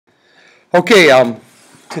Okay,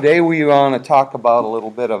 today we want to talk about a little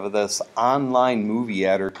bit of this online movie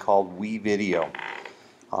editor called WeVideo.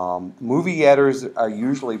 Movie editors are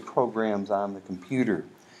usually programs on the computer,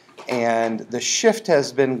 and the shift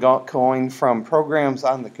has been going from programs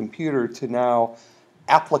on the computer to now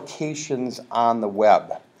applications on the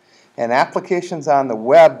web. And applications on the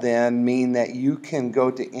web then mean that you can go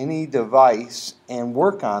to any device and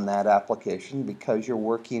work on that application because you're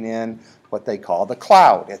working in what they call the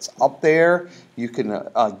cloud. It's up there. You can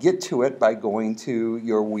get to it by going to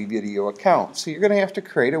your WeVideo account. So you're going to have to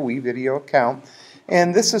create a WeVideo account.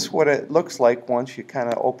 And this is what it looks like once you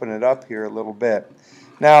kind of open it up here a little bit.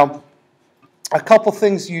 Now, a couple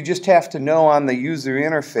things you just have to know on the user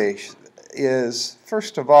interface is,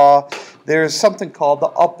 first of all, there's something called the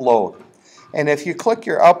upload. And if you click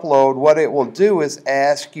your upload, what it will do is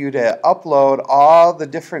ask you to upload all the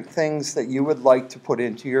different things that you would like to put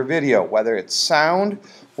into your video, whether it's sound,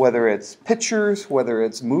 whether it's pictures, whether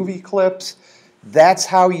it's movie clips. That's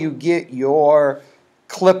how you get your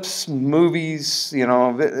clips, movies,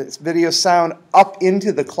 video, sound up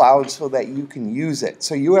into the cloud so that you can use it.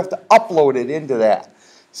 So you have to upload it into that.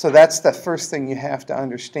 So that's the first thing you have to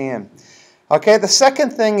understand. Okay, the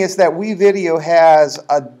second thing is that WeVideo has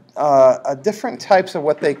a different types of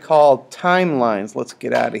what they call timelines. Let's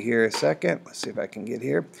get out of here a second. Let's see if I can get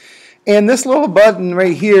here. And this little button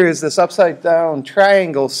right here is this upside down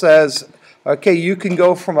triangle says, okay, you can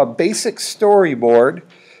go from a basic storyboard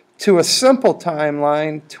to a simple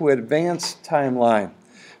timeline to advanced timeline.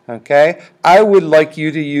 Okay, I would like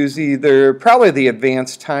you to use probably the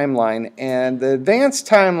advanced timeline, and the advanced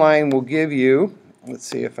timeline will give you, let's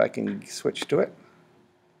see if I can switch to it,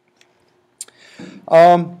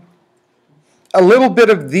 a little bit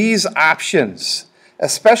of these options,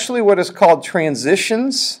 especially what is called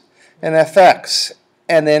transitions and effects,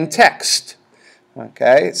 and then text.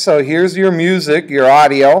 Okay, so here's your music, your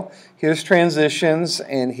audio, here's transitions,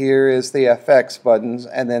 and here is the effects buttons,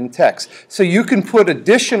 and then text. So you can put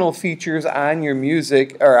additional features on your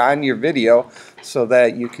music or on your video so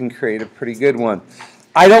that you can create a pretty good one.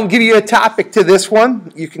 I don't give you a topic to this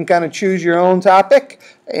one. You can kind of choose your own topic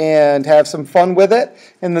and have some fun with it.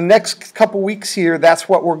 In the next couple weeks here, that's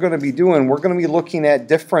what we're going to be doing. We're going to be looking at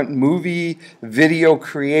different movie video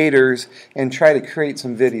creators and try to create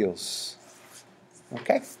some videos.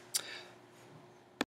 Okay?